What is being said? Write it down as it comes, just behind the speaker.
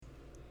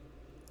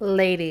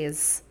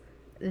Ladies,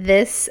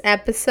 this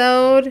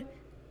episode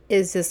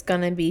is just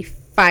going to be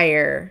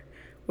fire.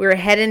 We're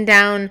heading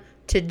down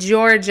to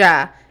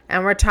Georgia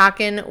and we're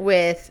talking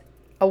with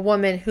a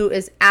woman who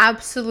is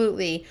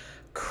absolutely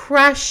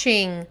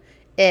crushing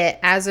it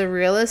as a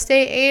real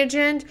estate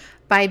agent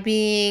by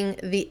being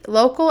the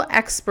local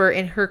expert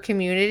in her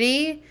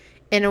community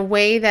in a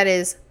way that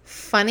is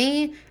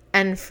funny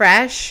and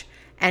fresh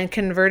and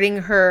converting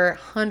her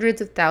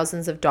hundreds of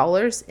thousands of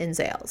dollars in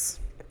sales.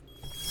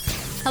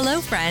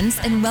 Hello, friends,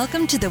 and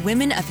welcome to the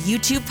Women of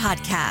YouTube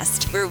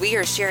podcast, where we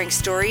are sharing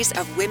stories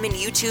of women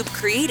YouTube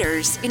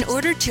creators in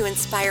order to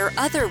inspire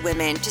other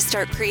women to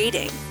start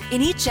creating.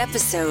 In each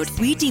episode,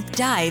 we deep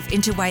dive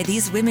into why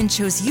these women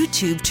chose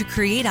YouTube to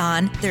create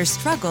on, their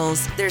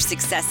struggles, their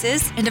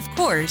successes, and of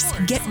course,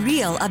 get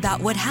real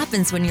about what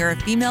happens when you're a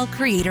female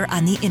creator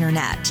on the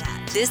internet.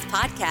 This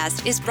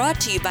podcast is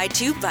brought to you by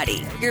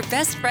TubeBuddy, your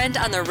best friend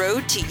on the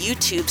road to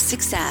YouTube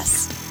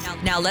success.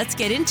 Now let's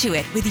get into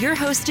it with your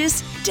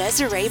hostess,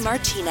 Desiree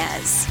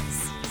Martinez.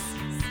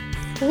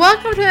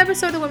 Welcome to an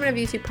episode of the Women of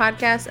YouTube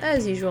podcast.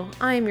 As usual,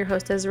 I am your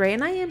host, Desiree,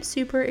 and I am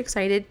super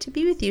excited to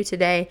be with you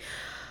today.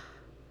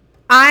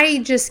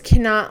 I just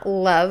cannot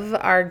love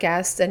our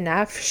guest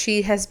enough.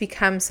 She has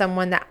become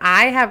someone that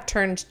I have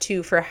turned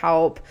to for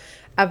help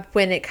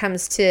when it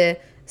comes to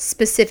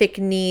specific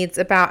needs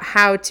about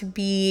how to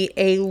be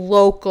a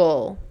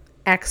local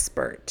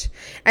expert.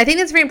 I think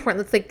that's very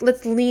important.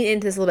 Let's lean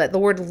into this a little bit. The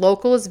word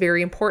local is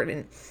very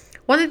important.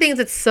 One of the things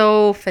that's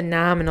so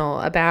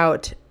phenomenal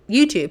about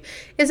YouTube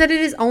is that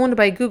it is owned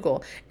by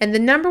Google. And the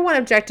number one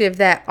objective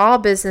that all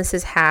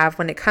businesses have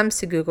when it comes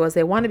to Google is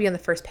they want to be on the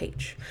first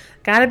page.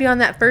 Got to be on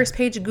that first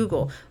page of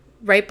Google,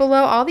 right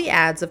below all the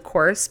ads, of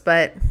course,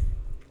 but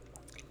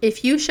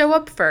if you show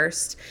up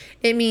first,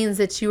 it means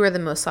that you are the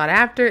most sought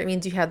after. It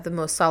means you have the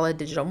most solid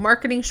digital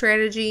marketing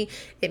strategy.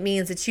 It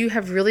means that you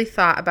have really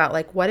thought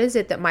about what is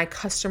it that my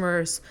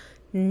customers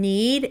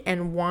need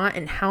and want,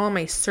 and how am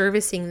I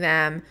servicing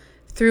them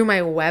through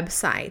my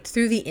website,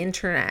 through the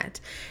internet.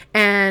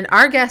 And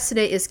our guest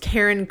today is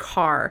Karen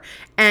Carr,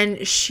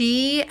 and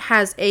she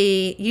has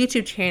a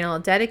YouTube channel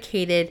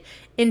dedicated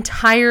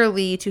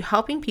entirely to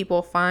helping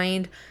people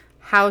find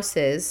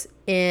houses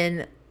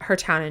in her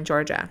town in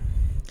Georgia.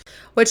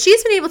 What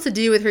she's been able to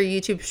do with her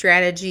YouTube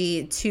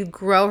strategy to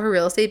grow her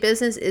real estate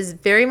business is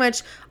very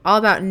much all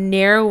about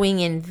narrowing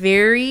in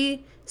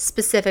very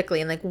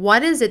specifically and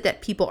what is it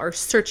that people are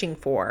searching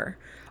for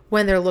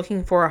when they're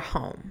looking for a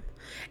home.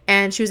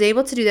 And she was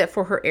able to do that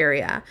for her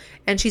area.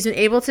 And she's been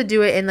able to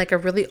do it in a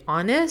really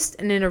honest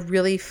and in a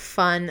really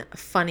fun,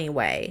 funny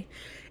way.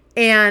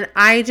 And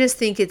I just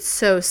think it's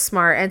so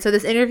smart. And so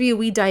this interview,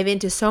 we dive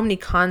into so many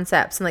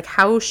concepts and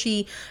how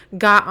she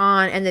got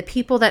on and the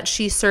people that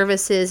she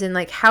services and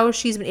how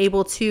she's been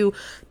able to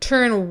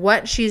turn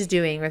what she's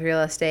doing with real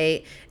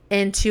estate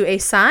into a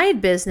side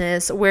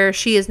business where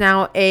she is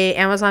now a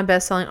Amazon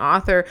bestselling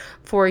author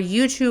for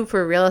YouTube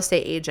for real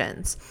estate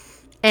agents.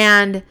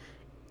 And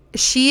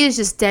she is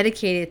just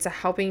dedicated to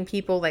helping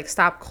people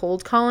stop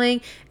cold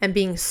calling and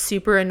being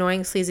super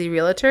annoying, sleazy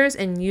realtors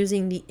and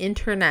using the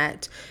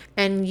internet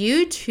and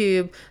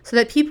YouTube so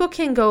that people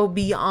can go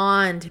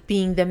beyond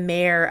being the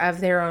mayor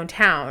of their own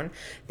town.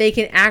 They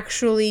can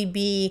actually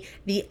be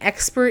the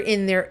expert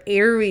in their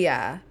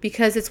area,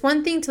 because it's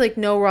one thing to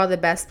know where all the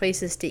best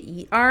places to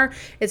eat are.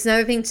 It's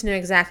another thing to know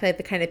exactly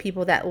the kind of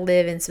people that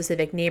live in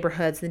specific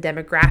neighborhoods and the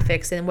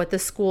demographics and what the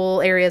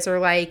school areas are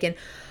like. And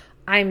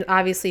I'm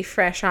obviously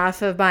fresh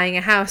off of buying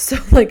a house, so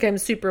I'm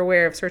super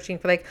aware of searching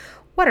for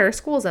what are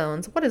school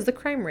zones? What is the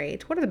crime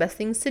rate? What are the best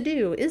things to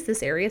do? Is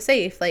this area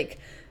safe?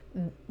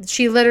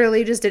 She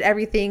literally just did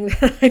everything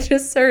that I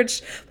just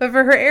searched, but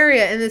for her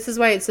area, and this is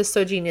why it's just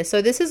so genius.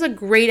 So this is a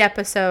great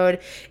episode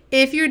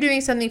if you're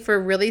doing something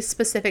for really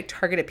specific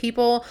targeted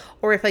people,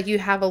 or if you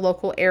have a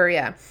local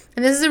area.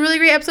 And this is a really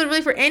great episode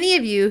really for any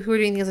of you who are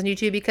doing things on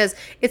YouTube, because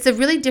it's a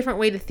really different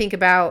way to think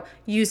about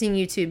using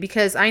YouTube,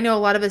 because I know a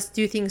lot of us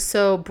do things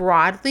so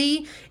broadly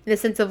in the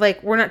sense of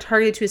we're not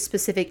targeted to a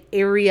specific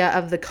area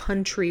of the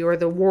country or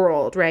the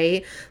world,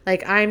 right?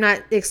 I'm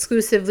not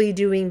exclusively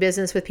doing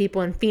business with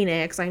people in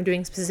Phoenix. I'm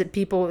doing business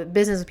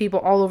with people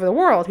all over the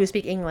world who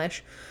speak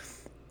English.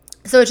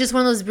 So it's just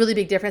one of those really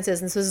big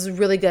differences. And so this is a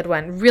really good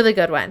one.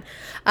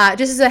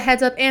 Just as a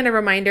heads up and a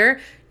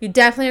reminder, you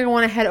definitely are going to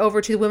want to head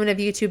over to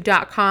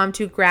womenofyoutube.com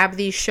to grab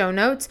these show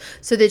notes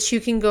so that you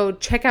can go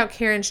check out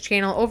Karen's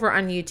channel over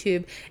on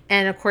YouTube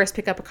and, of course,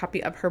 pick up a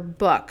copy of her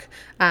book,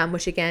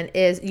 which, again,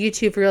 is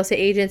YouTube for Real Estate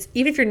Agents.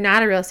 Even if you're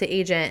not a real estate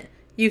agent,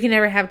 you can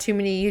never have too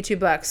many YouTube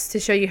books to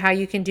show you how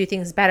you can do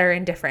things better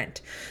and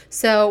different.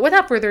 So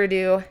without further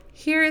ado,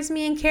 here is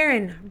me and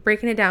Karen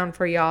breaking it down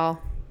for y'all.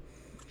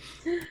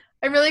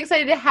 I'm really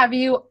excited to have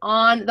you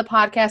on the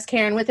podcast,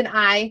 Karen, with an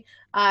I,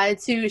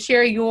 to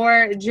share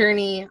your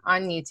journey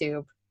on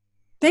YouTube.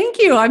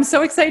 Thank you. I'm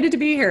so excited to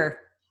be here.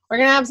 We're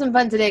going to have some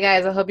fun today,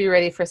 guys. I hope you're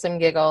ready for some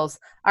giggles.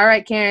 All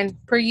right, Karen,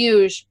 per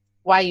usual,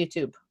 why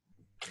YouTube?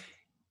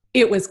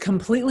 It was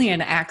completely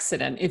an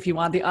accident, if you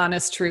want the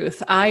honest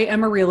truth. I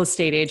am a real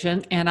estate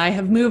agent and I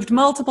have moved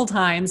multiple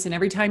times. And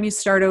every time you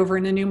start over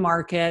in a new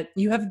market,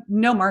 you have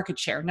no market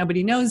share.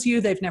 Nobody knows you.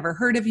 They've never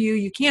heard of you.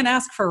 You can't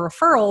ask for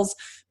referrals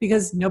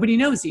because nobody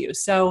knows you.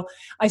 So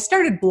I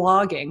started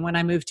blogging when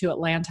I moved to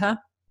Atlanta.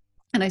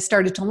 And I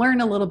started to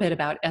learn a little bit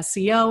about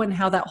SEO and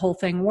how that whole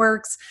thing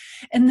works.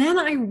 And then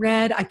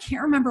I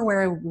can't remember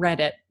where I read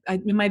it.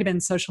 It might have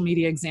been Social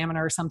Media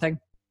Examiner or something.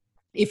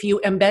 If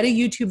you embed a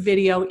YouTube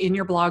video in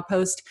your blog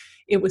post,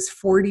 it was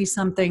 40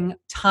 something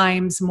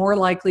times more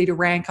likely to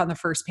rank on the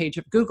first page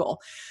of Google.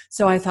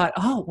 So I thought,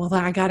 oh, well,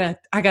 then I gotta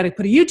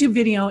put a YouTube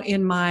video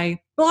in my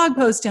blog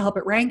post to help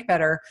it rank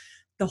better.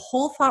 The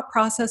whole thought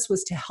process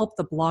was to help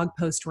the blog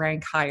post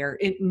rank higher.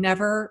 It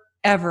never,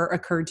 ever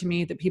occurred to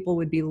me that people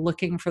would be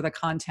looking for the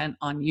content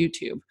on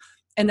YouTube.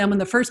 And then when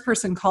the first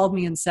person called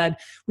me and said,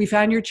 we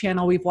found your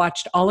channel, we've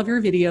watched all of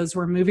your videos,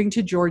 we're moving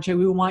to Georgia,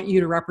 we want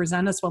you to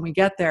represent us when we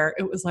get there,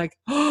 it was like,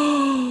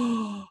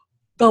 oh,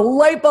 the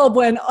light bulb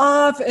went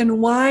off. And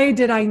why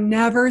did I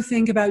never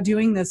think about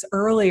doing this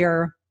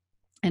earlier?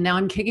 And now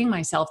I'm kicking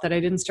myself that I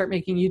didn't start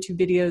making YouTube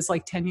videos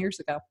like 10 years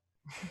ago.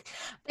 I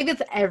think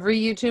it's every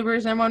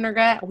YouTuber's number one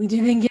regret. We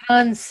didn't get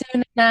on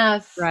soon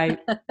enough. Right.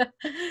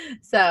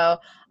 So,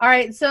 all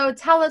right. So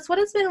tell us, what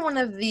has been one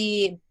of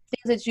the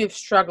things that you've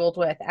struggled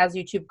with as a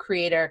YouTube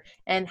creator,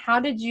 and how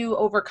did you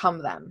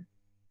overcome them?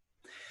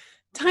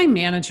 Time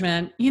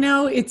management.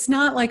 It's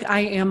not like I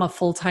am a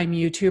full-time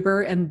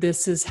YouTuber and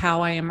this is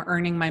how I am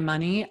earning my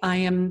money. I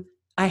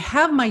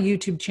have my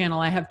YouTube channel.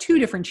 I have 2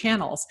 different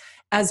channels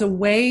as a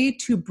way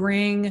to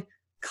bring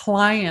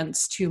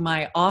clients to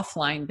my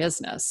offline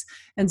business.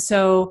 And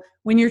so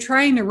when you're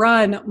trying to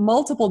run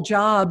multiple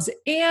jobs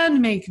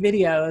and make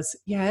videos,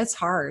 yeah, it's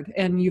hard.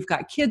 And you've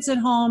got kids at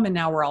home and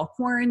now we're all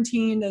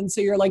quarantined. And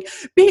so you're like,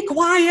 be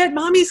quiet.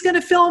 Mommy's going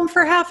to film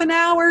for half an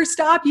hour.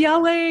 Stop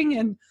yelling.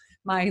 And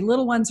my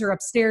little ones are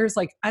upstairs.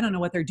 Like, I don't know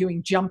what they're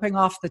doing, jumping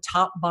off the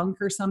top bunk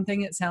or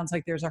something. It sounds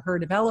like there's a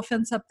herd of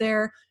elephants up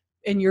there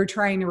and you're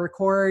trying to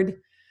record.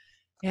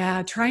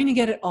 Yeah, trying to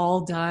get it all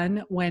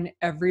done when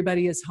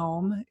everybody is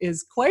home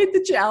is quite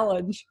the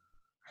challenge.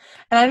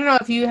 And I don't know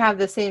if you have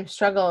the same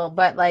struggle,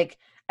 but like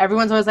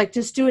everyone's always like,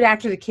 just do it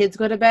after the kids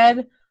go to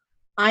bed.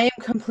 I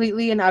am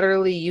completely and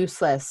utterly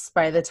useless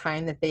by the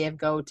time that they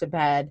go to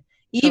bed,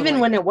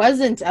 even when it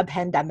wasn't a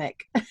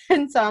pandemic.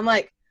 And so I'm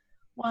like,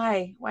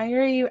 why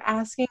are you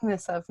asking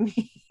this of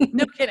me?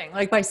 No kidding.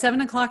 Like by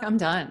 7 o'clock, I'm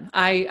done.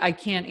 I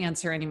can't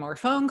answer any more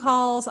phone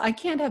calls. I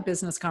can't have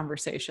business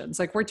conversations.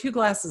 Like we're 2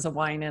 glasses of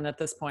wine in at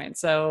this point.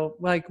 So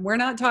like, we're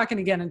not talking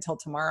again until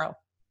tomorrow.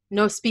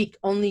 No speak,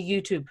 only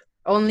YouTube,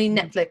 only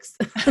Netflix.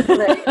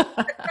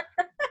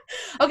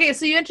 Okay.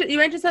 So you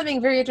mentioned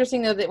something very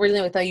interesting though, that we're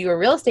dealing with. Now you're a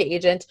real estate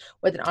agent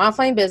with an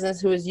offline business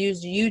who has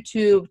used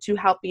YouTube to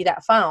help be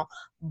that funnel,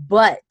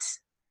 but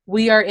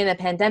we are in a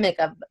pandemic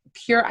of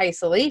pure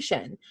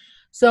isolation.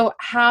 So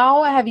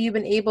how have you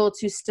been able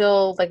to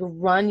still like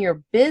run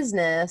your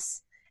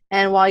business?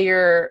 And while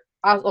you're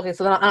okay,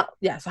 so so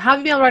how have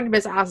you been able to run your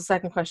business? I'll ask the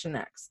second question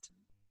next.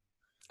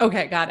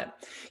 Okay, got it.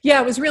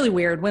 Yeah, it was really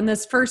weird when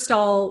this first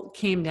all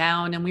came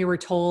down and we were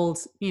told,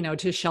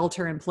 to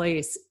shelter in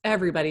place.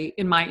 Everybody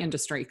in my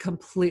industry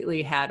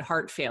completely had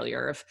heart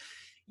failure.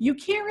 You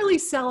can't really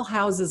sell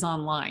houses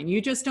online.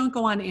 You just don't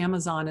go on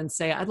Amazon and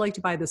say, I'd like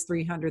to buy this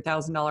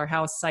 $300,000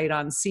 house sight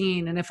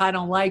unseen. And if I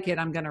don't like it,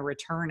 I'm going to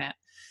return it.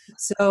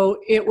 So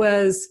it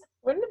was.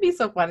 Wouldn't it be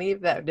so funny if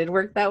that did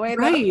work that way?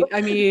 Right.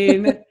 I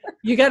mean,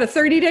 you got a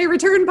 30-day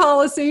return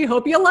policy.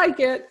 Hope you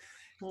like it.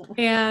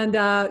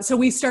 And so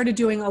we started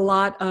doing a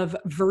lot of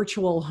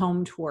virtual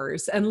home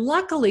tours. And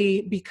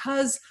luckily,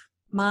 because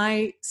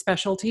my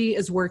specialty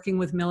is working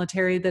with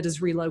military that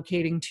is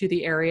relocating to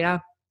the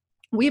area,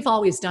 we've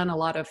always done a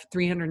lot of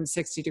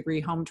 360-degree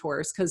home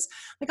tours because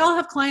like I'll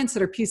have clients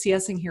that are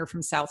PCSing here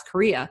from South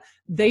Korea.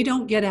 They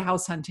don't get a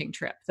house hunting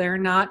trip. They're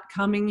not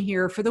coming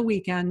here for the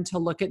weekend to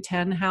look at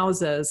 10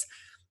 houses.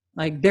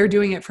 Like they're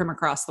doing it from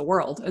across the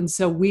world. And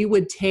so we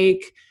would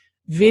take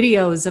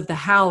videos of the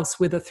house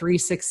with a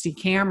 360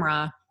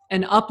 camera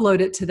and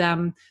upload it to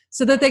them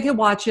so that they could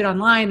watch it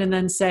online and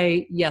then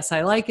say, yes,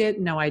 I like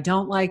it. No, I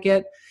don't like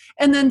it.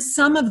 And then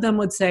some of them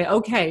would say,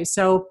 okay,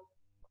 so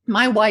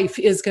my wife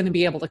is going to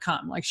be able to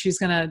come. Like she's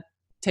going to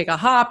take a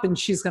hop and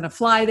she's going to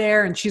fly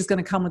there and she's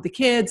going to come with the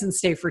kids and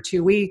stay for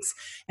 2 weeks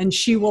and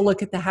she will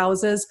look at the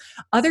houses.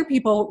 Other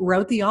people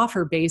wrote the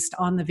offer based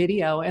on the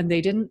video and they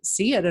didn't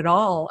see it at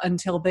all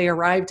until they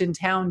arrived in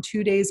town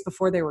 2 days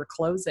before they were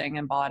closing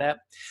and bought it.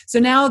 So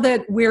now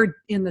that we're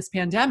in this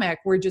pandemic,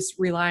 we're just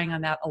relying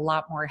on that a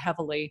lot more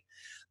heavily.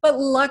 But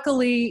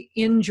luckily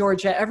in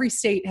Georgia, every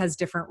state has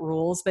different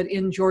rules, but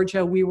in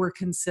Georgia, we were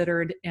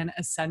considered an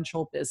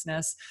essential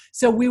business.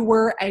 So we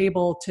were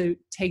able to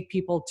take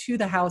people to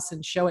the house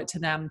and show it to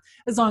them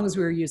as long as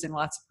we were using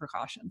lots of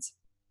precautions.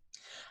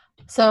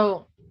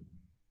 So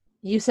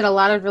you said a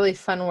lot of really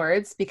fun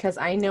words because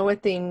I know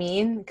what they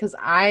mean because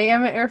I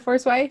am an Air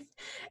Force wife.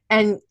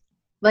 And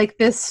like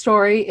this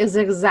story is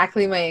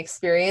exactly my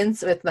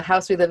experience with the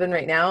house we live in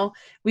right now.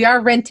 We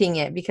are renting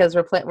it because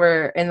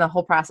we're in the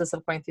whole process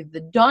of going through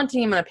the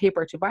daunting amount of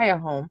paper to buy a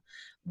home.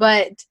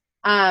 But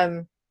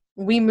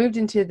we moved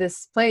into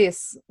this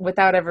place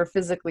without ever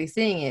physically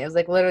seeing it. It was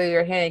like literally we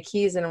were handed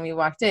keys and we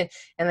walked in,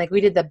 and like we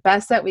did the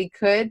best that we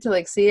could to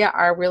like see it.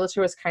 Our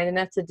realtor was kind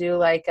enough to do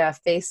like a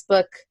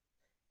Facebook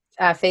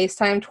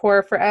FaceTime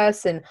tour for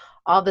us and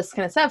all this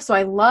kind of stuff. So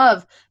I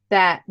love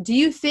that. Do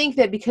you think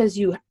that because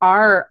you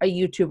are a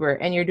YouTuber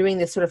and you're doing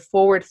this sort of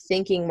forward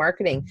thinking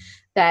marketing,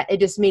 that it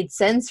just made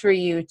sense for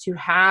you to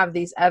have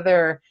these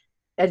other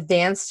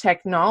advanced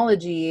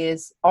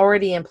technologies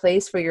already in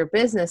place for your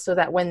business so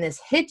that when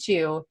this hit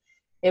you,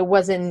 it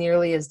wasn't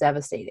nearly as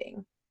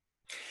devastating?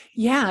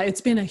 Yeah,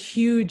 it's been a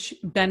huge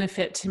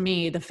benefit to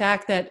me. The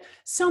fact that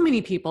so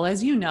many people,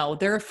 as you know,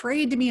 they're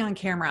afraid to be on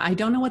camera. I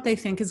don't know what they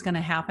think is going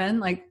to happen.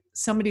 Like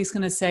somebody's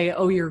going to say,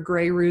 oh, your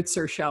gray roots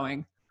are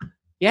showing.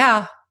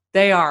 Yeah,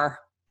 they are.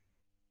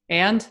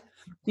 And,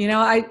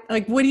 I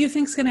like, what do you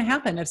think is going to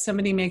happen if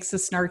somebody makes a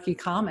snarky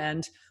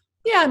comment?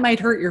 Yeah, it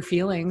might hurt your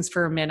feelings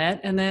for a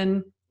minute. And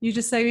then you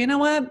just say, you know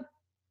what?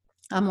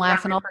 I'm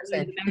laughing all the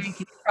way.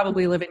 You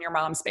probably live in your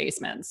mom's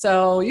basement.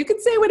 So you can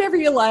say whatever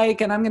you like,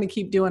 and I'm going to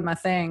keep doing my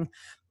thing.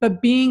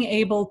 But being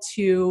able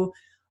to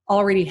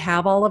already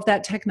have all of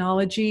that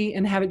technology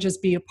and have it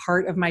just be a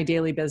part of my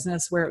daily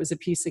business where it was a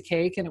piece of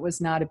cake and it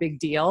was not a big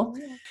deal.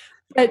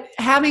 But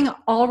having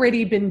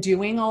already been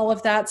doing all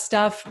of that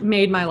stuff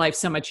made my life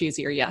so much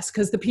easier. Yes,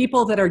 because the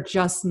people that are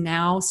just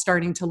now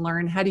starting to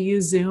learn how to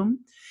use Zoom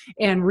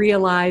and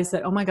realize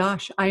that, oh my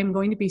gosh, I am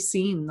going to be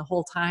seen the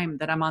whole time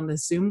that I'm on the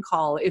Zoom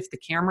call if the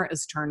camera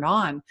is turned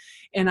on.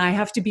 And I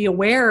have to be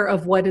aware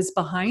of what is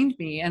behind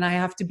me, and I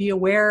have to be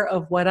aware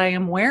of what I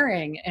am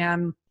wearing.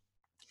 And,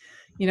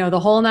 the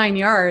whole 9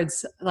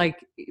 yards,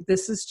 like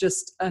this is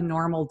just a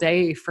normal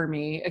day for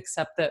me,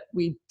 except that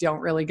we don't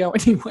really go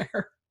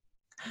anywhere.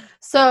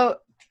 So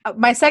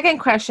my second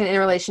question in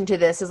relation to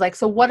this is like,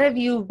 so what have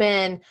you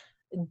been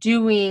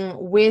doing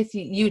with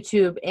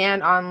YouTube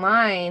and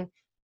online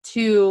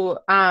to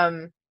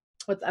to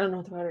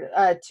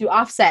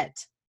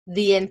offset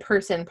the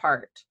in-person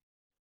part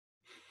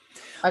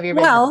of your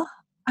business? Well,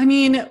 I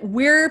mean,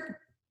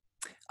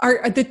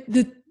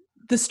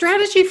 the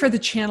strategy for the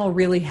channel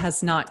really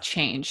has not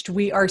changed.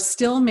 We are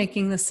still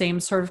making the same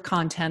sort of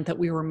content that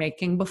we were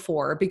making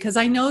before, because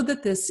I know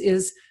that this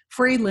is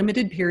for a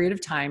limited period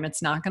of time.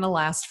 It's not going to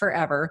last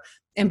forever.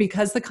 And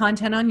because the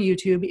content on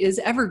YouTube is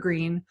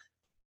evergreen,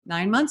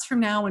 9 months from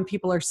now when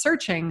people are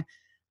searching,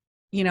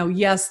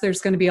 yes,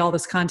 there's going to be all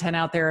this content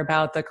out there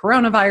about the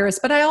coronavirus,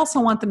 but I also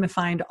want them to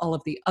find all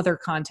of the other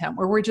content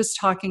where we're just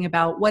talking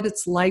about what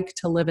it's like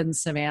to live in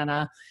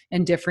Savannah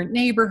and different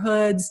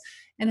neighborhoods,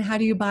 and how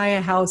do you buy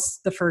a house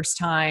the first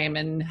time,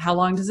 and how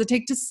long does it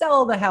take to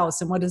sell the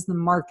house, and what is the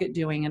market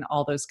doing, and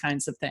all those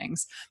kinds of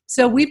things.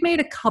 So we've made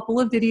a couple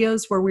of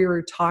videos where we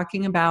were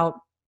talking about,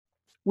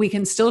 we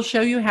can still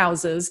show you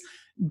houses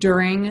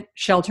during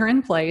shelter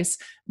in place.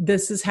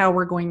 This is how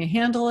we're going to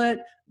handle it.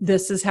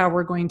 This is how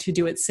we're going to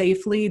do it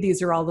safely.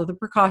 These are all of the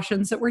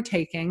precautions that we're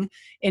taking.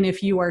 And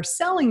if you are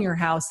selling your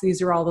house,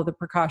 these are all of the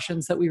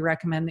precautions that we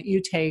recommend that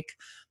you take.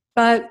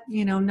 But,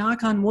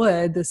 knock on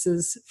wood, this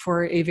is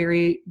for a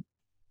very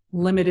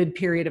limited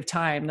period of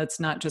time. That's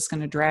not just going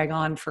to drag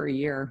on for a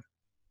year.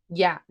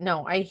 Yeah,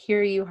 no, I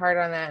hear you hard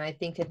on that. And I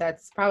think that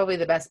that's probably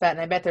the best bet.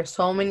 And I bet there's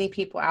so many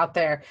people out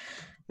there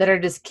that are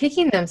just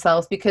kicking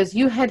themselves because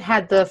you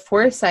had the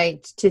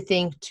foresight to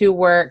think to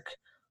work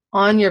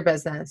on your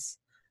business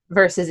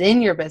versus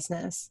in your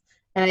business.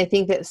 And I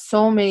think that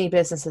so many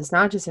businesses,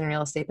 not just in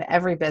real estate, but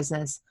every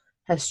business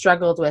has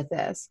struggled with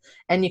this.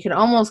 And you can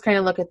almost kind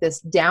of look at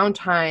this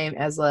downtime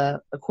as a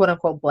quote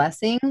unquote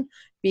blessing,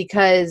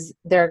 because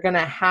they're going to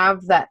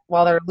have that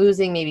while they're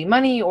losing maybe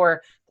money,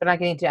 or they're not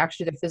getting to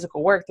actually do their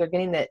physical work. They're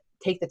getting to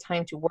take the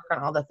time to work on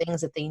all the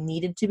things that they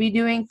needed to be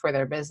doing for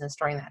their business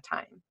during that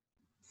time.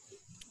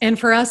 And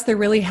for us, there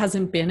really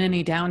hasn't been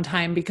any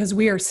downtime because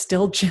we are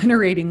still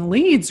generating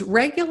leads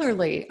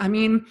regularly. I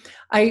mean,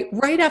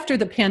 right after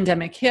the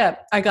pandemic hit,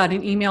 I got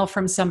an email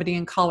from somebody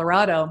in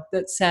Colorado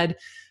that said,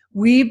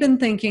 we've been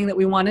thinking that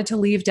we wanted to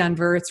leave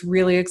Denver. It's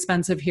really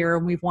expensive here,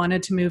 and we've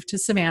wanted to move to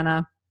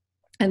Savannah.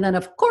 And then,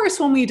 of course,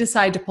 when we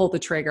decide to pull the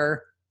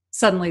trigger,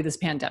 suddenly this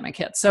pandemic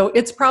hit. So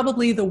it's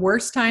probably the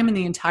worst time in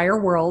the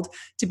entire world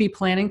to be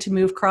planning to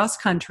move cross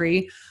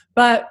country,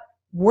 but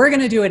we're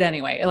going to do it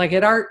anyway. Like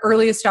at our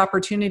earliest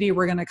opportunity,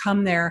 we're going to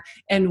come there,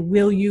 and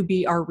will you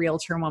be our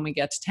realtor when we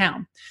get to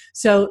town?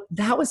 So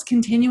that was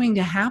continuing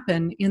to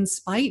happen in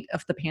spite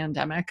of the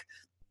pandemic.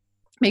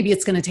 Maybe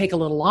it's going to take a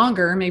little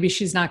longer. Maybe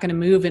she's not going to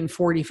move in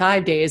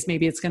 45 days.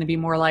 Maybe it's going to be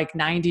more like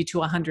 90 to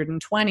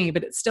 120,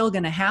 but it's still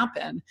going to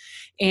happen.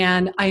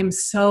 And I am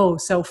so,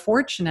 so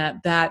fortunate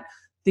that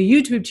the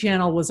YouTube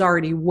channel was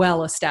already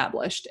well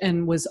established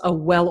and was a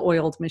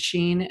well-oiled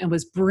machine and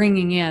was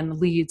bringing in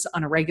leads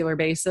on a regular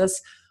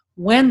basis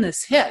when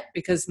this hit,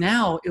 because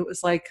now it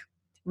was like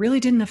really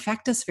didn't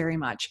affect us very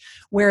much.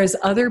 Whereas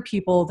other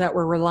people that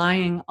were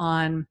relying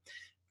on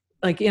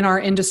like in our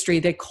industry,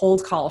 they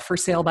cold call for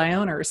sale by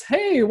owners.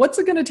 Hey, what's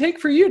it going to take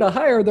for you to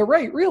hire the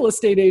right real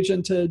estate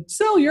agent to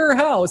sell your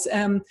house?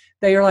 And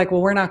they are like,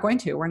 well, we're not going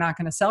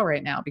to sell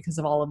right now because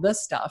of all of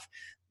this stuff.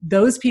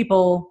 Those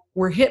people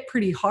were hit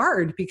pretty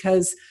hard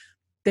because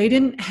they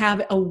didn't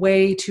have a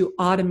way to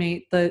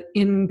automate the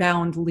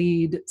inbound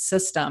lead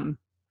system.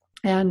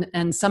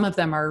 And some of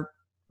them are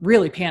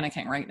really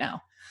panicking right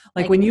now.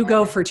 Like when you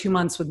go for 2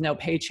 months with no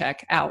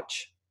paycheck,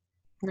 ouch.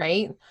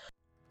 Right?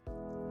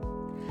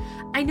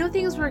 I know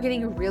things were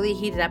getting really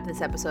heated up in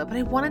this episode, but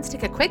I wanted to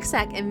take a quick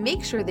sec and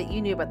make sure that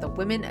you knew about the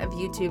Women of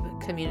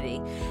YouTube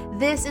community.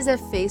 This is a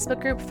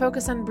Facebook group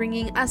focused on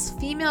bringing us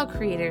female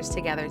creators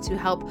together to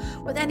help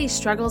with any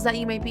struggles that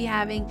you might be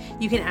having.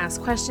 You can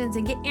ask questions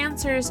and get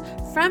answers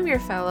from your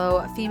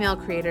fellow female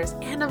creators,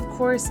 and of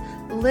course,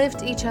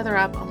 lift each other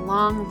up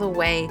along the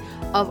way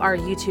of our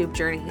YouTube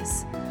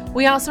journeys.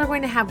 We also are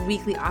going to have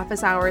weekly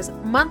office hours,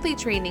 monthly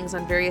trainings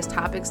on various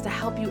topics to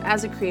help you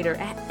as a creator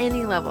at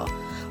any level.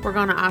 We're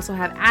going to also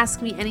have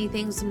Ask Me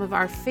Anything, some of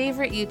our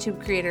favorite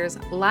YouTube creators,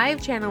 live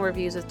channel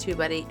reviews with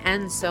TubeBuddy,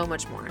 and so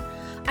much more.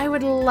 I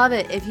would love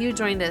it if you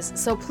joined us,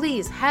 so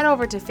please head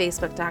over to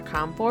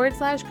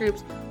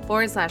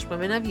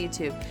facebook.com/groups/women of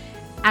YouTube.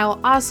 I will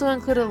also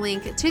include a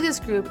link to this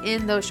group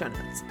in those show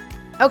notes.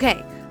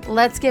 Okay,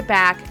 let's get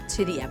back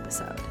to the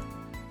episode.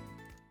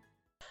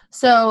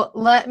 So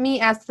let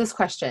me ask this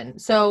question.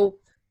 So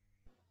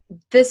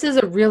this is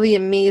a really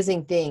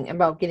amazing thing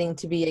about getting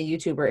to be a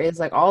YouTuber, is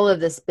like all of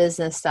this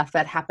business stuff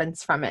that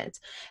happens from it.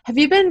 Have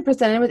you been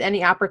presented with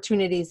any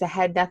opportunities that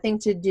had nothing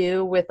to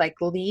do with like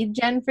lead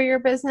gen for your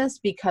business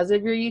because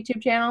of your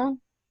YouTube channel?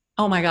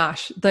 Oh my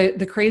gosh.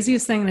 The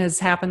craziest thing that has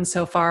happened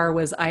so far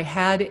was I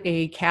had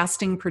a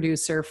casting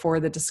producer for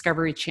the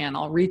Discovery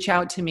Channel reach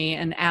out to me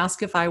and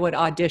ask if I would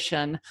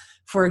audition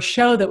for a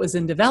show that was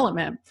in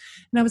development.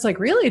 And I was like,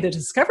 really, the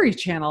Discovery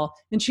Channel?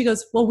 And she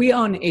goes, well, we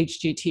own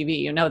HGTV.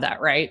 You know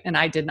that, right? And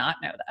I did not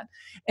know that.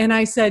 And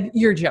I said,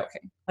 you're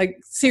joking. Like,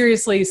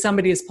 seriously,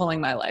 somebody is pulling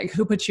my leg.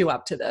 Who put you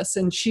up to this?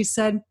 And she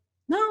said,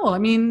 no, I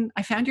mean,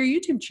 I found your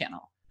YouTube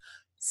channel.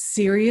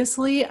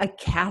 Seriously, a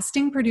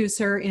casting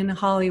producer in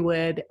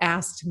Hollywood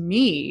asked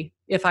me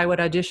if I would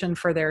audition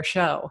for their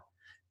show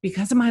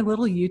because of my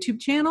little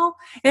YouTube channel.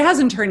 It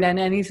hasn't turned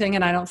into anything,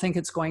 and I don't think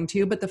it's going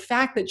to, but the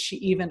fact that she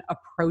even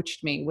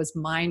approached me was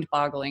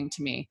mind-boggling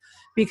to me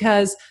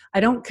because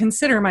I don't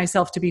consider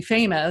myself to be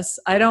famous.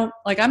 I'm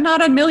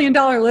not a $1 million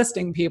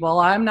listing, people.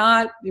 I'm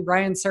not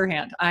Ryan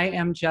Serhant. I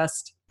am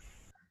just...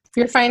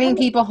 You're finding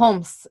people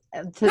homes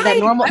to that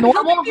normal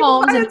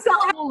homes and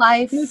normal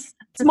life.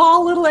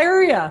 Small little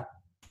area.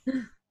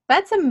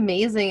 That's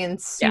amazing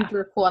and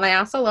super cool. And I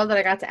also love that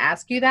I got to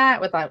ask you that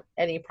without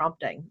any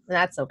prompting.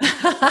 That's so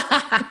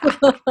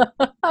cool.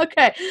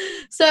 Okay.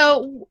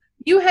 So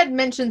you had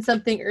mentioned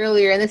something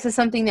earlier, and this is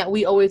something that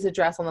we always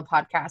address on the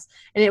podcast.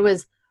 And it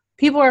was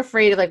people are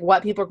afraid of like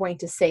what people are going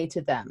to say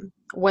to them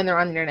when they're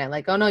on the internet.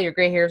 Like, oh no, your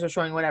gray hairs are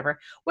showing, whatever,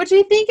 which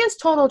I think is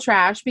total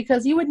trash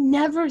because you would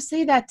never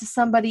say that to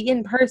somebody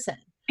in person.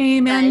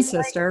 Amen, right?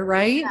 sister,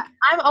 right? Yeah,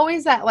 I'm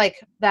always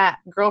that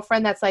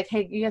girlfriend that's like,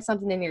 hey, you got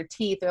something in your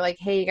teeth, or like,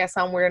 hey, you got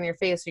something weird on your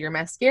face, or your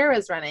mascara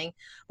is running.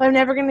 But I'm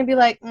never going to be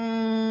like,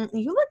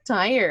 you look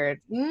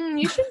tired.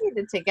 You should get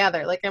it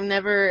together. Like,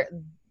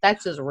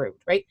 that's just rude,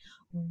 right?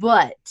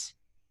 But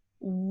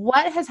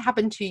what has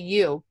happened to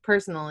you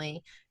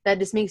personally that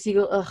just makes you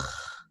go, ugh,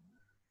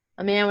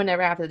 a man would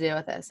never have to deal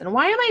with this? And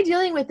why am I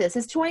dealing with this?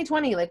 It's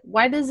 2020. Like,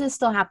 why does this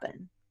still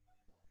happen?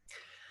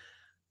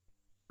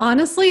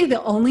 Honestly,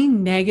 the only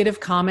negative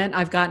comment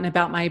I've gotten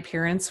about my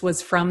appearance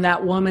was from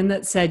that woman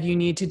that said you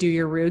need to do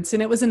your roots.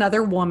 And it was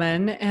another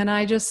woman. And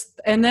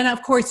then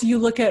of course you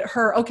look at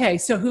her. Okay,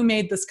 so who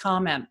made this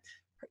comment?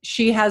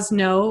 She has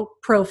no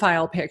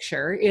profile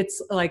picture.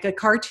 It's like a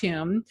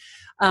cartoon.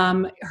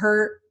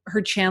 Her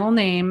channel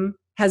name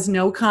has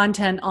no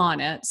content on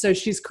it. So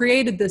she's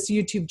created this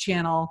YouTube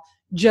channel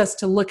just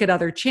to look at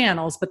other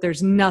channels, but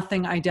there's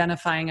nothing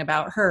identifying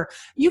about her.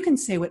 You can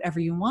say whatever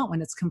you want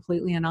when it's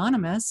completely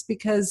anonymous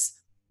because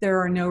there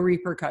are no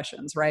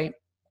repercussions, right?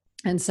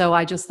 And so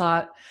I just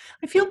thought,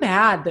 I feel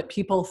bad that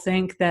people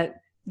think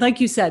that,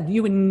 like you said,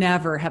 you would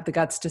never have the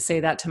guts to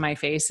say that to my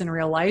face in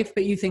real life,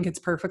 but you think it's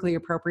perfectly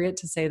appropriate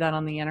to say that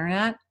on the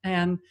internet.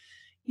 And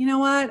you know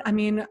what? I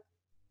mean,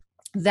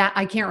 that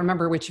I can't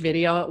remember which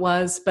video it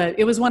was, but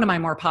it was one of my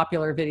more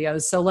popular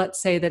videos. So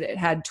let's say that it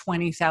had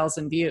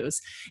 20,000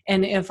 views.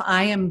 And if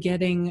I am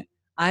getting,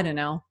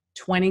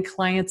 20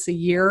 clients a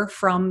year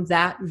from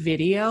that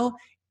video,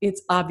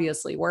 it's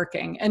obviously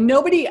working. And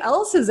nobody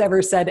else has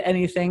ever said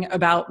anything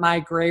about my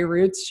gray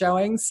roots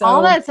showing. So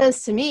all that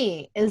says to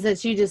me is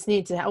that you just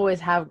need to always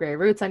have gray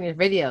roots on your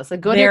videos. So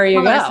go to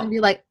your comments and be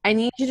like, I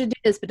need you to do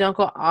this, but don't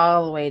go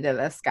all the way to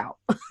the scalp.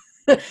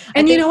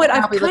 And you know what?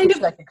 I've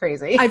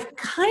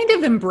kind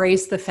of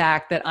embraced the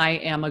fact that I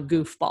am a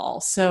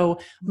goofball. So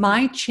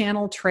my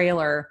channel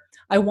trailer,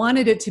 I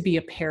wanted it to be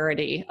a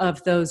parody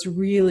of those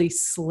really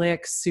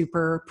slick,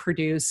 super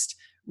produced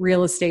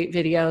real estate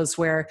videos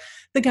where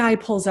the guy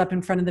pulls up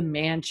in front of the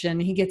mansion,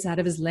 he gets out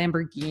of his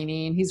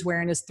Lamborghini and he's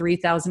wearing his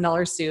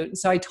 $3,000 suit. And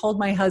so I told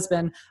my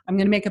husband, I'm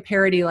going to make a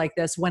parody like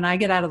this. When I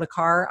get out of the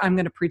car, I'm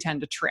going to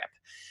pretend to trip.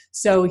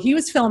 So he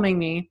was filming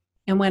me.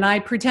 And when I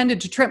pretended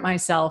to trip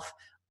myself,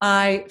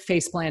 I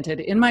face planted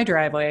in my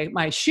driveway.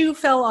 My shoe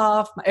fell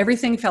off.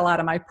 Everything fell out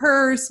of my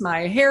purse.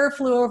 My hair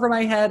flew over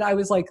my head. I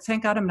was like,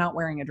 thank God I'm not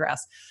wearing a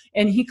dress.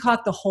 And he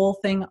caught the whole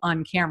thing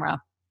on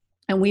camera.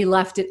 And we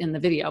left it in the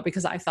video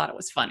because I thought it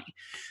was funny.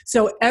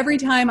 So every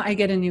time I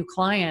get a new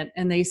client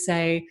and they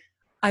say,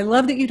 I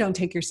love that you don't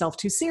take yourself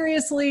too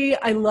seriously.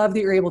 I love that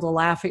you're able to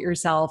laugh at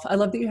yourself. I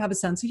love that you have a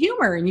sense of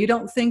humor and you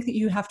don't think that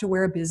you have to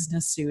wear a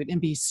business suit and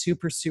be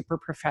super, super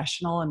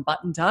professional and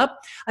buttoned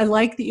up. I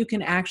like that you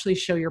can actually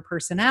show your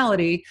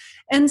personality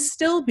and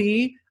still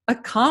be a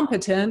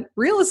competent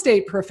real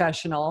estate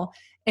professional.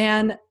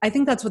 And I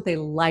think that's what they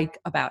like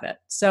about it.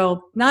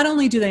 So not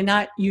only do they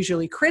not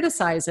usually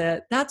criticize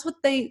it, that's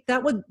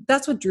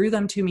what drew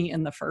them to me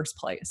in the first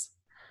place.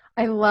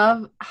 I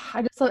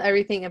just love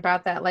everything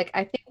about that. Like,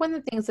 I think one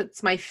of the things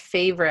that's my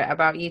favorite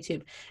about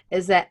YouTube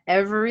is that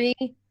every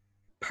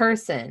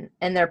person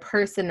and their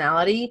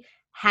personality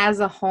has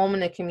a home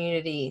and a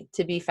community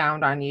to be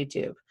found on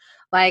YouTube.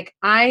 Like,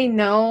 I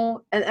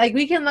know, like,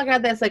 we can look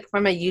at this like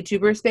from a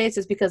YouTuber space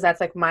just because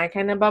that's like my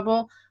kind of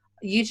bubble.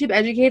 YouTube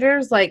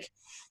educators, like,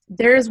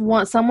 there's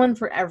someone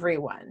for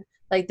everyone.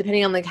 Like,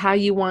 depending on like how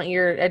you want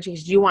your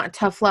education. Do you want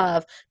tough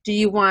love? Do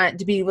you want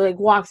to be like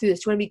walk through this?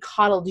 Do you want to be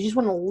coddled? Do you just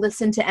want to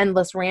listen to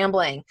endless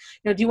rambling? You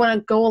know, do you want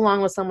to go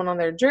along with someone on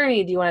their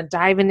journey? Do you want to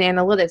dive into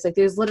analytics? Like,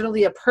 there's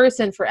literally a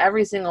person for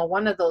every single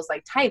one of those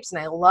like types.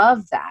 And I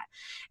love that.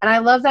 And I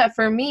love that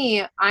for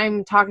me,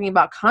 I'm talking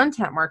about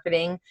content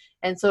marketing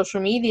and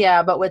social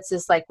media, but what's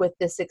this like with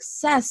this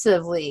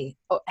excessively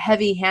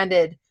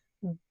heavy-handed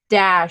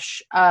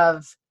dash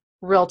of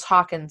real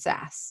talk and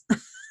sass.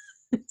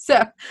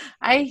 So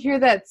I hear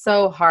that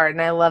so hard,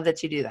 and I love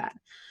that you do that.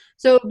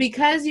 So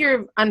because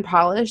you're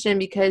unpolished and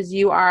because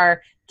you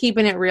are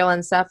keeping it real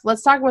and stuff,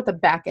 let's talk about the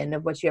back end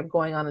of what you have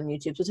going on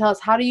YouTube. So tell us,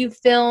 how do you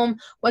film?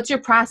 What's your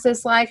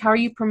process like? How are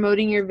you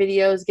promoting your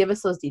videos? Give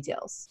us those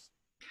details.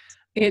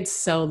 It's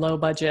so low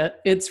budget.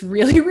 It's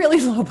really, really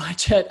low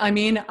budget. I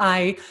mean,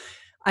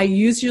 I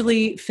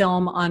usually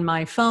film on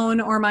my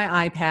phone or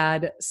my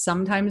iPad,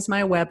 sometimes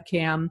my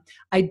webcam.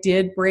 I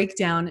did break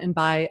down and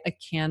buy a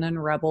Canon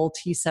Rebel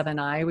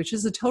T7i, which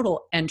is a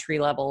total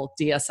entry-level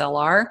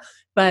DSLR,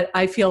 but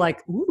I feel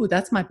like, ooh,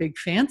 that's my big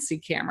fancy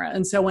camera.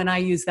 And so when I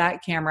use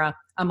that camera,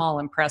 I'm all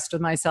impressed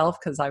with myself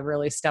because I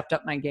really stepped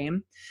up my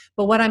game.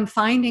 But what I'm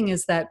finding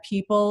is that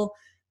people,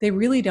 they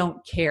really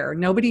don't care.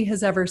 Nobody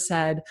has ever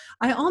said,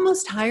 I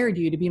almost hired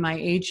you to be my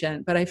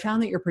agent, but I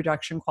found that your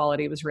production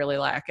quality was really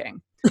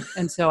lacking.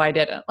 And so I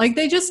didn't. Like,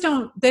 they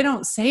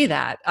don't say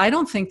that. I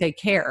don't think they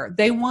care.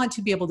 They want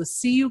to be able to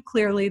see you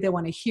clearly. They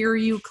want to hear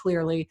you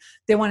clearly.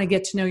 They want to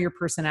get to know your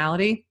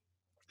personality.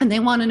 And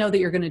they want to know that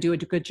you're going to do a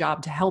good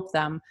job to help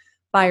them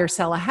buy or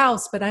sell a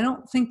house. But I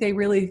don't think they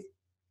really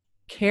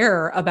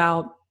care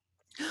about,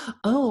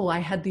 oh, I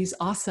had these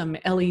awesome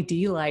LED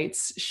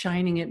lights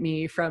shining at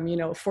me from,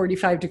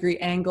 45-degree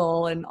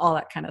angle and all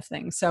that kind of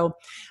thing. So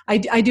I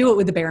do it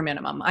with the bare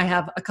minimum. I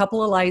have a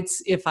couple of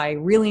lights if I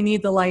really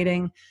need the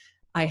lighting.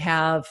 I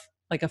have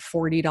like a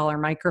 $40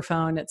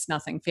 microphone. It's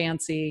nothing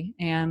fancy.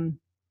 And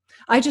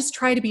I just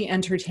try to be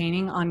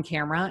entertaining on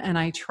camera, and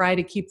I try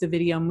to keep the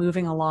video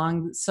moving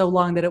along so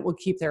long that it will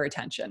keep their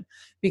attention.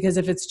 Because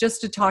if it's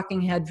just a talking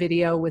head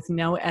video with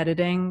no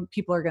editing,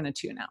 people are going to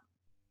tune out.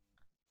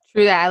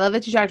 True that. I love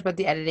that you talked about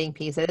the editing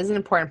piece. It is an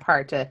important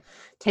part to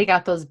take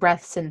out those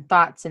breaths and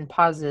thoughts and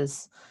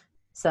pauses.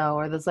 So,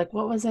 or there's like,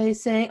 what was I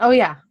saying? Oh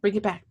yeah, bring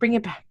it back.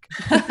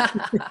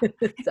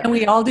 And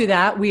we all do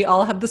that. We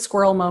all have the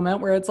squirrel moment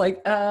where it's like,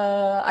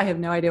 I have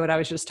no idea what I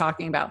was just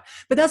talking about.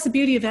 But that's the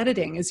beauty of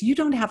editing, is you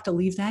don't have to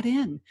leave that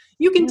in.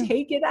 You can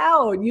take it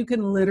out. You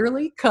can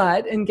literally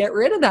cut and get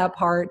rid of that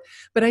part.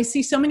 But I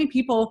see so many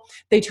people,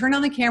 they turn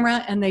on the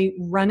camera and they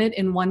run it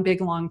in one big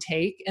long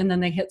take, and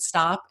then they hit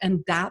stop,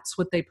 and that's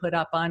what they put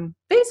up on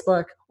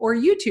Facebook or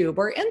YouTube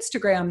or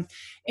Instagram.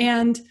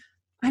 And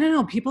I don't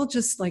know, people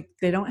just like,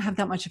 they don't have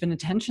that much of an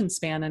attention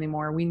span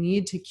anymore. We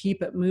need to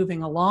keep it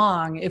moving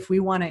along if we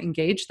want to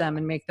engage them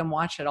and make them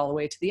watch it all the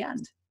way to the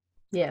end.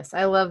 Yes,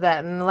 I love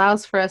that. And it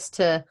allows for us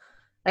to,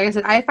 like I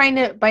said, I find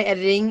it by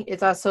editing,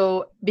 it's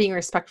also being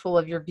respectful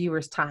of your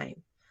viewers' time.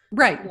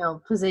 Right.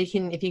 Because if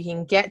you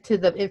can get to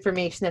the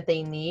information that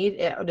they need,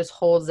 it just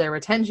holds their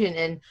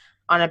attention.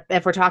 And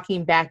if we're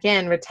talking back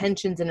end,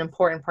 retention's an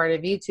important part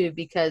of YouTube,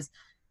 because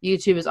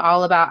YouTube is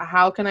all about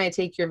how can I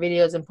take your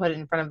videos and put it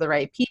in front of the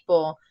right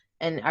people.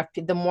 And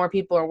the more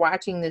people are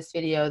watching this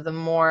video, the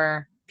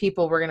more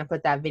people we're going to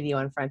put that video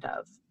in front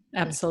of.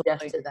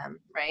 Absolutely. To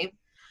them, right?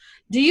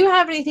 Do you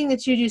have anything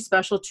that you do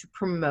special to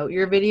promote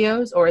your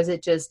videos? Or is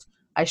it just,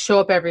 I show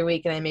up every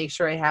week and I make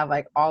sure I have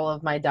like all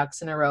of my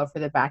ducks in a row for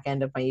the back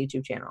end of my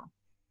YouTube channel?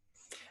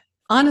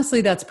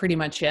 Honestly, that's pretty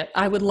much it.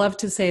 I would love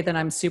to say that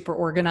I'm super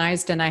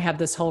organized and I have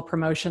this whole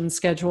promotion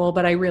schedule,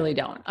 but I really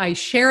don't. I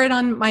share it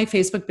on my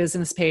Facebook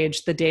business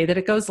page the day that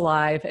it goes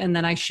live, and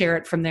then I share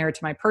it from there to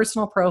my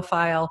personal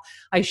profile.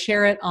 I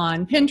share it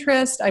on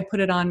Pinterest. I put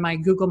it on my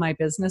Google My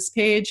Business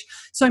page.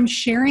 So I'm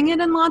sharing it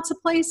in lots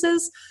of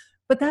places,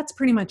 but that's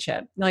pretty much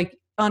it. Like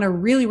on a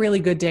really, really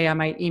good day, I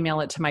might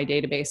email it to my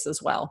database as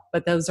well,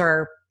 but those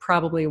are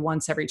probably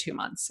once every 2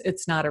 months.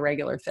 It's not a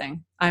regular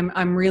thing.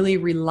 I'm really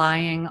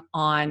relying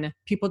on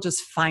people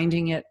just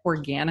finding it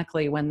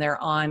organically when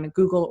they're on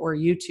Google or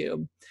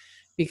YouTube,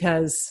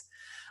 because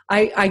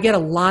I get a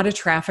lot of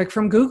traffic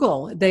from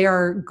Google. They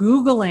are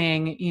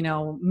Googling,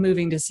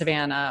 moving to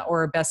Savannah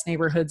or best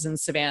neighborhoods in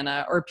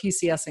Savannah or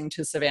PCSing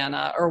to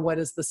Savannah or what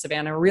is the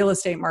Savannah real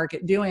estate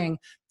market doing.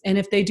 And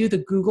if they do the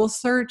Google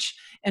search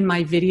and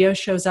my video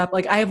shows up,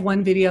 like I have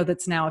one video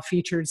that's now a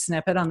featured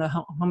snippet on the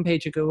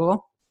homepage of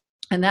Google.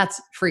 And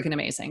that's freaking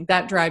amazing.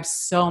 That drives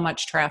so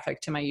much traffic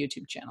to my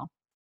YouTube channel.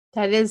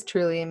 That is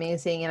truly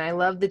amazing. And I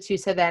love that you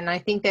said that. And I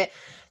think that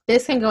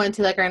this can go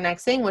into like our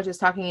next thing, which is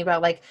talking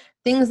about like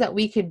things that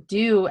we could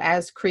do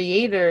as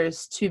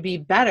creators to be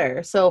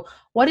better. So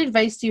what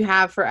advice do you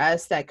have for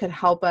us that could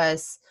help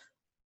us,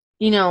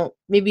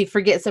 maybe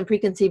forget some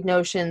preconceived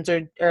notions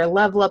or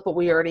level up what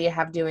we already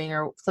have doing,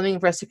 or something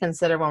for us to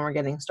consider when we're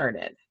getting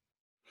started?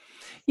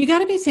 You got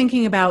to be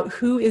thinking about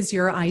who is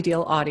your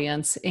ideal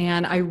audience.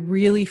 And I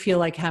really feel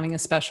like having a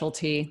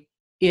specialty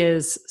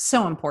is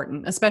so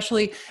important,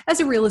 especially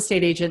as a real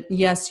estate agent.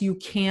 Yes, you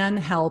can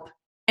help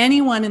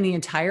anyone in the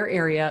entire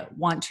area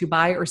want to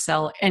buy or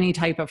sell any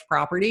type of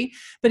property.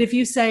 But if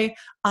you say,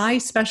 I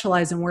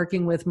specialize in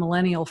working with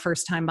millennial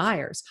first-time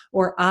buyers,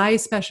 or I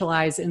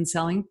specialize in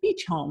selling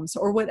beach homes,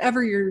 or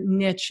whatever your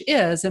niche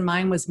is, and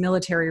mine was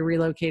military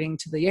relocating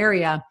to the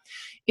area,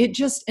 it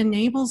just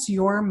enables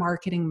your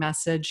marketing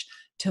message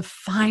to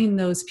find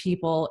those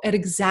people at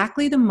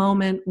exactly the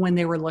moment when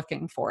they were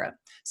looking for it.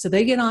 So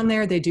they get on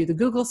there, they do the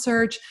Google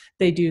search,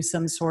 they do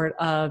some sort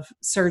of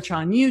search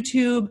on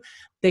YouTube,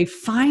 they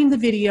find the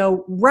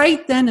video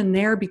right then and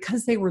there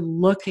because they were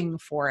looking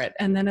for it.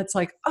 And then it's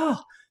like, oh,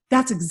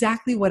 that's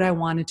exactly what I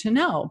wanted to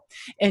know.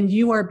 And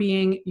you are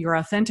being your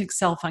authentic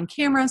self on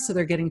camera, so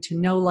they're getting to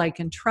know, like,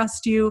 and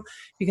trust you.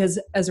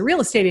 Because as a real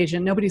estate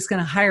agent, nobody's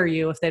going to hire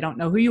you if they don't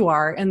know who you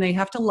are, and they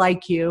have to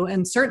like you,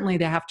 and certainly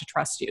they have to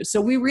trust you.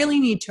 So we really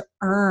need to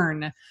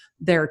earn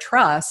their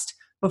trust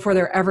before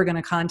they're ever going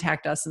to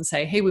contact us and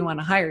say, hey, we want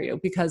to hire you.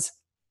 Because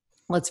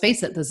let's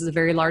face it, this is a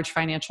very large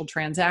financial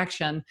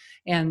transaction,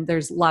 and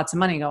there's lots of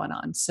money going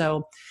on.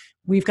 So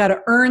we've got to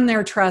earn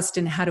their trust.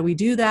 And how do we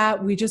do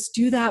that? We just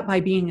do that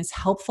by being as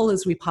helpful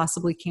as we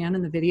possibly can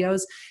in the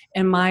videos.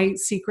 And my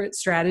secret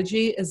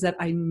strategy is that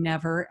I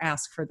never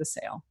ask for the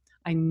sale.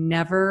 I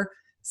never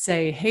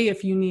say, hey,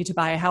 if you need to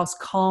buy a house,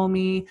 call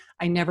me.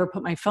 I never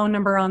put my phone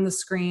number on the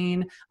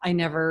screen. I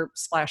never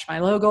splash my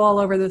logo all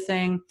over the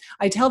thing.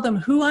 I tell them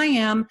who I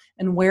am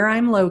and where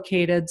I'm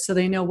located so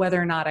they know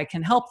whether or not I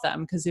can help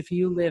them. Because if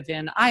you live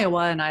in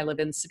Iowa and I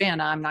live in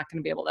Savannah, I'm not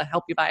going to be able to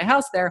help you buy a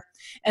house there.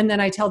 And then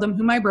I tell them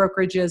who my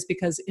brokerage is,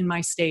 because in my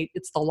state,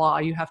 it's the law.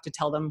 You have to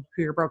tell them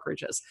who your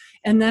brokerage is.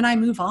 And then I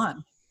move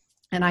on.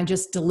 And I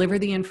just deliver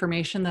the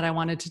information that I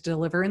wanted to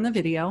deliver in the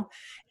video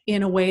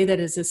in a way that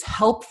is as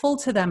helpful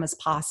to them as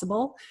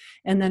possible.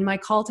 And then my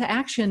call to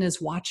action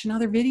is watch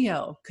another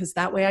video, because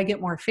that way I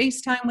get more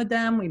FaceTime with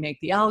them. We make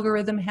the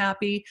algorithm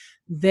happy.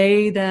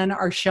 They then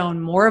are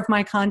shown more of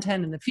my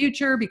content in the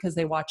future because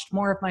they watched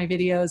more of my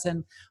videos.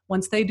 And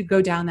once they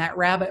go down that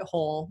rabbit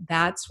hole,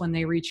 that's when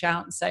they reach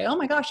out and say, oh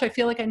my gosh, I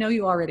feel like I know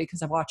you already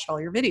because I've watched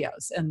all your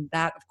videos. And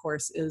that, of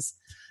course, is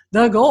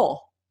the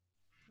goal.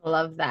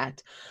 Love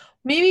that.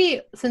 Maybe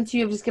since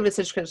you have just given us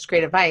such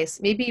great advice,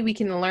 maybe we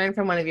can learn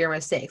from one of your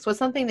mistakes. What's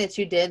something that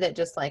you did that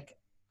just like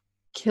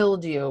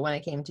killed you when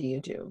it came to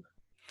YouTube?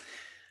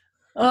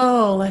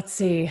 Oh, let's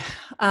see.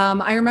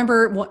 I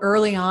remember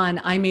early on,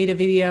 I made a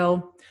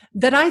video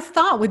that I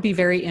thought would be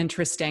very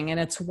interesting. And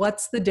it's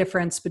what's the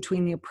difference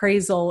between the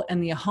appraisal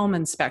and the home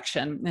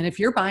inspection. And if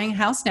you're buying a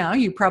house now,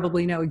 you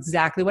probably know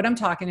exactly what I'm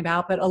talking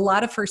about. But a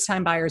lot of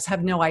first-time buyers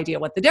have no idea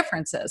what the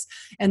difference is.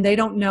 And they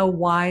don't know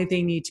why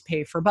they need to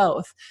pay for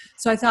both.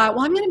 So I thought,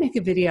 well, I'm going to make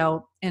a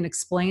video and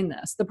explain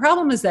this. The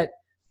problem is that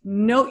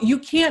no, you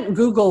can't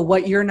Google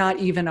what you're not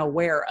even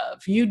aware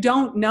of. You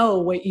don't know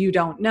what you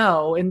don't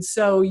know. And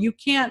so you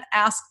can't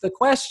ask the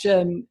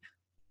question,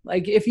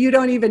 like, if you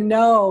don't even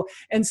know.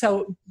 And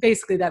so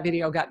basically that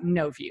video got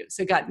no views.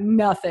 It got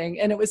nothing.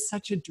 And it was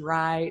such a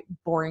dry,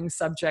 boring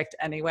subject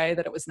anyway,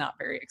 that it was not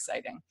very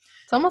exciting.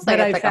 It's almost like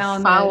it's like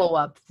a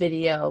follow-up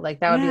video. Like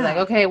that would be like,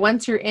 okay,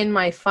 once you're in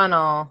my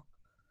funnel,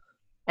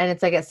 and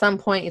it's like at some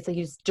point, it's like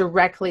you just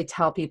directly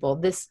tell people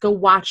this, go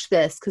watch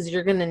this, because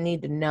you're going to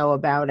need to know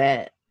about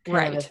it.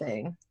 Kind of a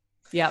thing.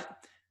 Yep.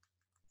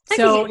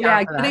 So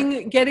yeah,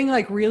 getting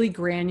like really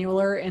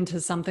granular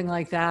into something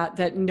like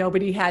that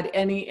nobody had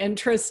any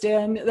interest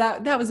in,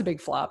 that was a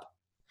big flop.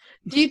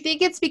 Do you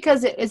think it's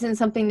because it isn't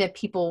something that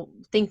people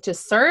think to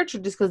search, or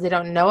just because they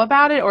don't know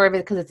about it, or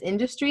because it's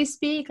industry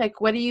speak? Like,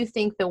 what do you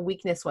think the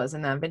weakness was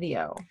in that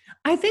video?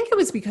 I think it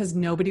was because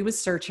nobody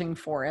was searching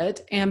for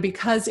it, and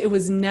because it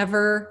was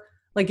never,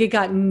 like, it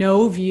got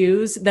no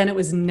views, then it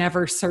was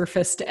never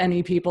surfaced to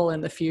any people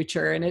in the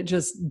future, and it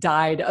just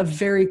died a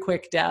very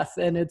quick death,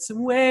 and it's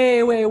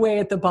way, way, way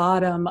at the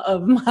bottom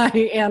of my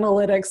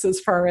analytics as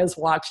far as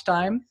watch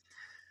time.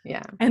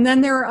 Yeah. And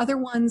then there are other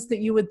ones that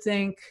you would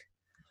think,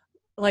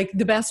 like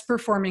the best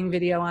performing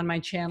video on my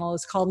channel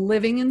is called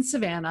Living in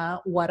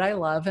Savannah, What I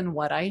Love and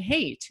What I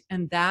Hate.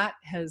 And that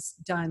has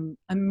done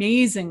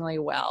amazingly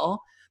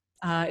well.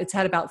 It's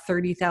had about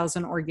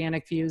 30,000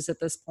 organic views at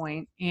this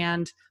point.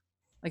 And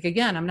like,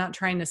 again, I'm not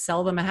trying to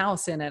sell them a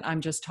house in it.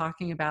 I'm just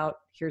talking about,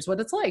 here's what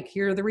it's like.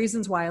 Here are the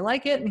reasons why I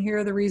like it. And here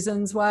are the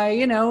reasons why,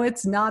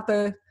 it's not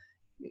the,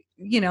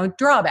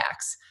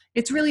 drawbacks.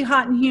 It's really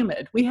hot and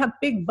humid. We have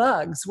big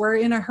bugs. We're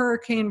in a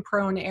hurricane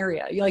prone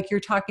area. Like,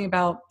 you're talking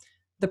about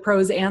the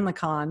pros and the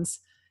cons.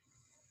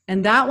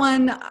 And that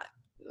one,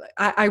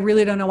 I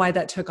really don't know why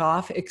that took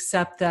off,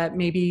 except that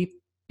maybe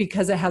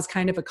because it has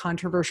kind of a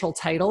controversial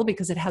title,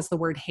 because it has the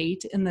word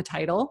hate in the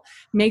title,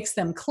 makes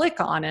them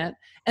click on it.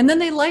 And then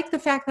they like the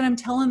fact that I'm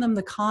telling them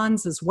the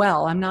cons as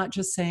well. I'm not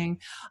just saying,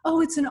 oh,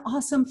 it's an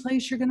awesome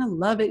place, you're going to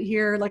love it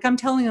here. Like, I'm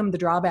telling them the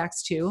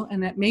drawbacks too.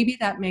 And that maybe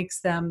that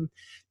makes them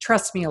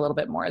trust me a little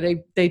bit more.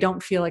 They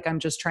don't feel like I'm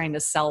just trying to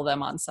sell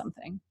them on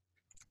something.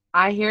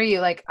 I hear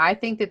you. Like, I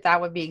think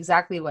that would be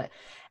exactly what,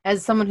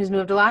 as someone who's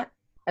moved a lot,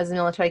 as a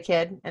military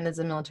kid and as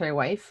a military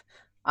wife,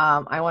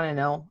 I want to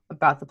know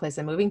about the place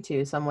I'm moving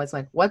to. So I'm always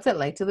like, what's it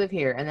like to live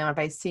here? And then if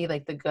I see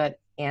like the good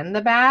and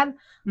the bad,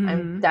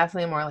 I'm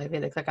definitely more likely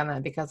to click on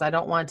that, because I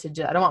don't want I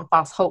don't want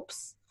false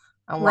hopes.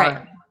 I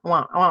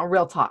want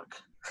real talk.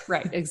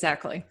 Right.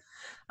 Exactly.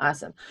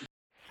 Awesome.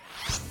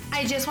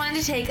 I just wanted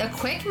to take a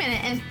quick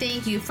minute and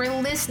thank you for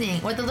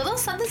listening with a little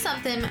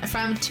something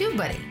from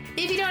TubeBuddy.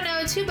 If you don't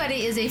know,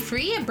 TubeBuddy is a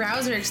free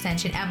browser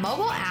extension and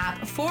mobile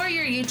app for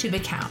your YouTube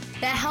account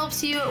that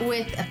helps you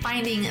with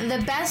finding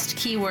the best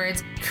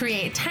keywords,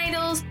 create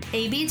titles,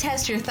 A/B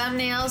test your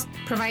thumbnails,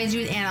 provides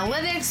you with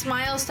analytics,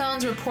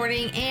 milestones,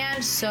 reporting,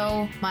 and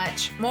so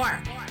much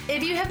more.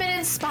 If you have been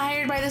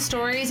inspired by the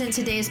stories in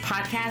today's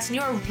podcast and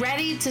you're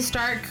ready to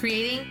start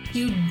creating,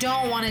 you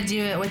don't want to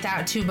do it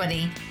without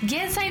TubeBuddy.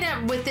 Get signed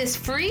up with this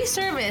free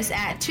service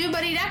at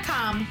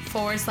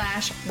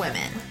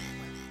tubebuddy.com/women.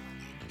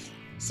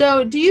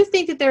 So do you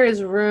think that there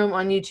is room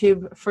on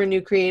YouTube for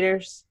new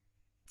creators?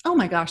 Oh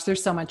my gosh,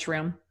 there's so much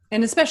room.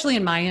 And especially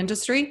in my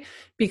industry,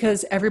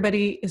 because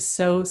everybody is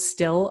so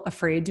still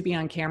afraid to be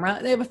on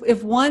camera.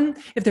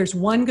 If there's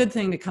one good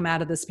thing to come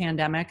out of this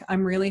pandemic,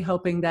 I'm really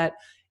hoping that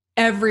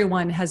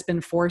everyone has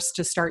been forced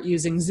to start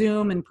using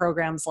Zoom and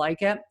programs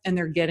like it, and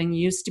they're getting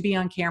used to be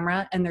on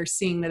camera, and they're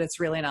seeing that it's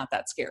really not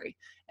that scary,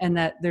 and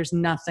that there's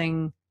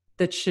nothing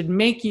that should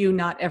make you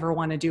not ever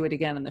want to do it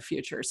again in the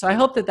future. So I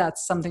hope that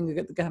that's something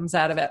that comes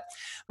out of it.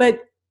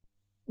 But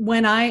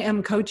when I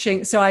am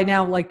coaching, so I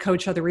now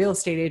coach other real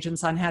estate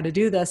agents on how to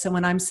do this. And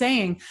when I'm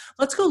saying,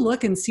 let's go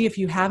look and see if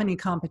you have any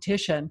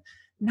competition,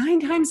 9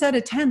 times out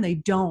of 10, they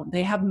don't.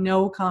 They have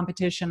no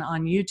competition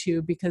on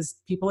YouTube because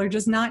people are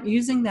just not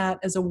using that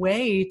as a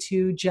way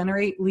to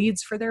generate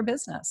leads for their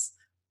business.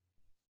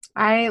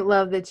 I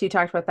love that you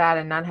talked about that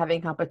and not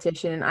having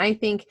competition. And I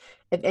think,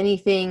 if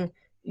anything,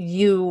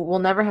 you will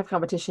never have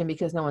competition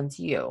because no one's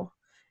you.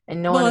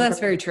 And that's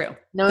very true.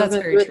 No one's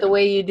going to do it the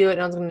way you do it.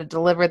 No one's going to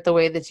deliver it the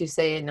way that you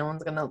say it. No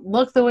one's going to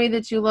look the way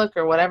that you look,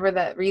 or whatever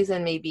that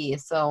reason may be.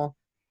 So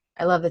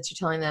I love that you're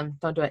telling them,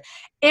 don't do it.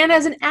 And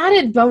as an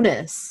added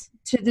bonus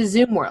to the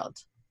Zoom world,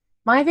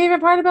 my favorite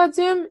part about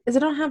Zoom is I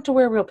don't have to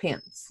wear real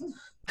pants.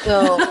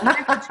 So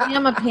my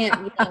pajama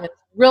pant game is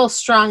real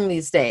strong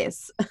these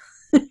days.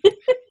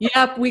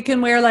 Yep, we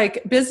can wear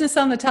business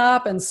on the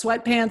top and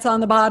sweatpants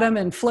on the bottom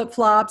and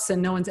flip-flops,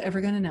 and no one's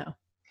ever going to know.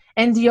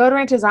 And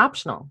deodorant is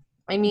optional.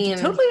 I mean,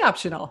 totally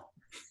optional.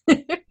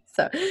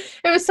 So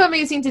it was so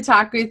amazing to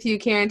talk with you,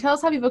 Karen. Tell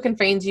us how people can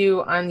find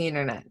you on the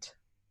internet.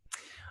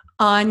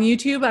 On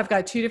YouTube, I've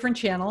got 2 different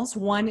channels.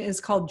 One is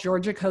called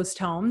Georgia Coast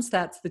Homes.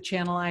 That's the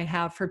channel I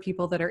have for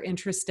people that are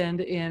interested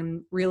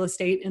in real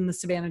estate in the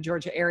Savannah,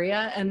 Georgia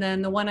area. And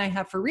then the one I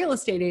have for real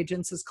estate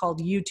agents is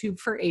called YouTube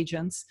for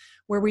Agents,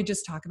 where we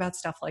just talk about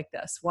stuff like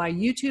this. Why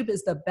YouTube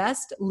is the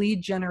best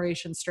lead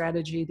generation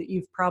strategy that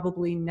you've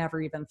probably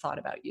never even thought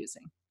about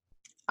using.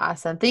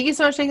 Awesome. Thank you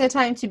so much for taking the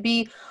time to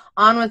be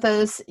on with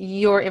us.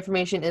 Your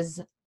information is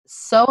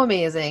so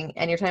amazing,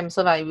 and your time is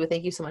so valuable.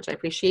 Thank you so much. I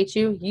appreciate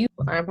you. You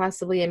are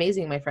impossibly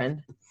amazing, my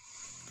friend.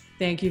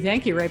 Thank you.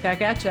 Thank you. Right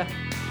back at you.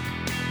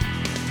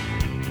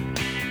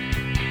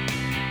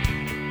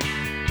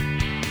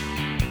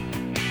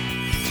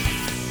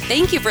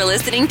 Thank you for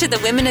listening to the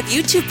Women of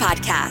YouTube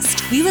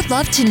podcast. We would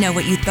love to know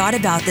what you thought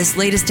about this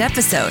latest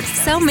episode,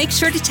 so make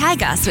sure to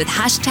tag us with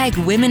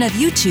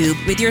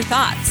 #WomenOfYouTube with your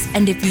thoughts.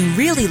 And if you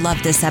really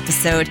loved this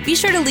episode, be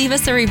sure to leave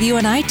us a review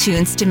on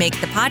iTunes to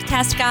make the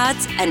podcast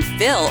gods and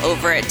Phil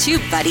over at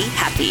TubeBuddy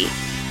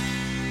happy.